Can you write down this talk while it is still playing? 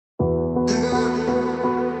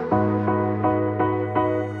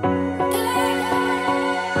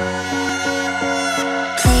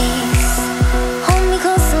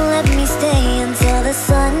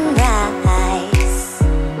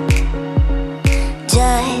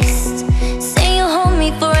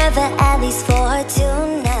least for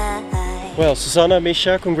tonight. Well, Susanna,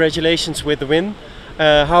 Misha, congratulations with the win.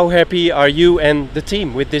 How happy are you and the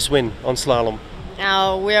team with this win on slalom?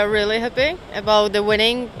 We are really happy about the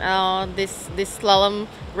winning this slalom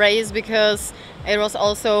race, because it was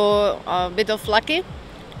also a bit of lucky.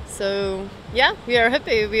 So yeah, we are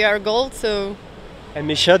happy. We are gold. So. And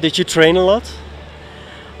Misha, did you train a lot?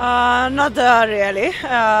 Not really,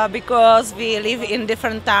 because we live in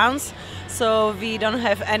different towns, so we don't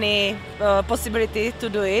have any possibility to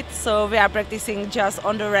do it. So we are practicing just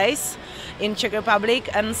on the race in Czech Republic,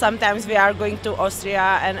 and sometimes we are going to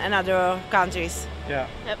Austria and other countries. Yeah,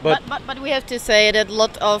 but we have to say that a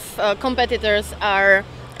lot of competitors are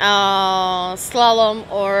slalom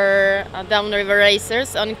or downriver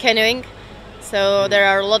racers on canoeing, so there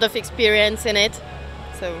are a lot of experience in it.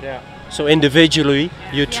 So yeah. So individually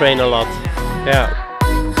you train a lot. Yeah.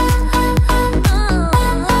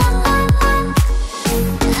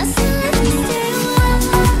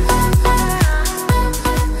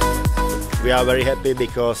 We are very happy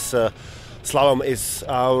because slalom is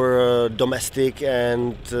our domestic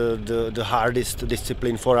and the hardest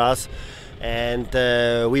discipline for us, and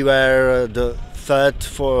we were the third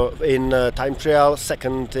in time trial,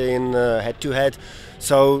 second in head-to-head,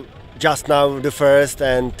 so just now the first,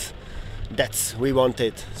 and we want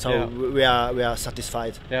it. So yeah. we are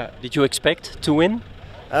satisfied. Yeah. Did you expect to win?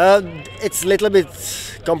 It's a little bit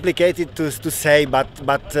complicated to say, but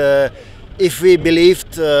if we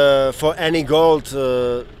believed for any gold,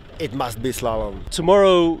 it must be slalom.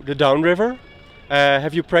 Tomorrow the downriver.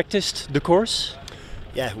 Have you practiced the course?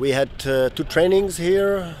 Yeah, we had 2 trainings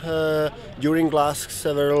here during last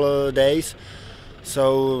several days.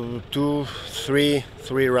 So 3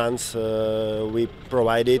 runs we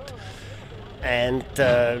provided, and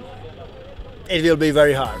it will be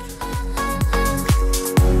very hard.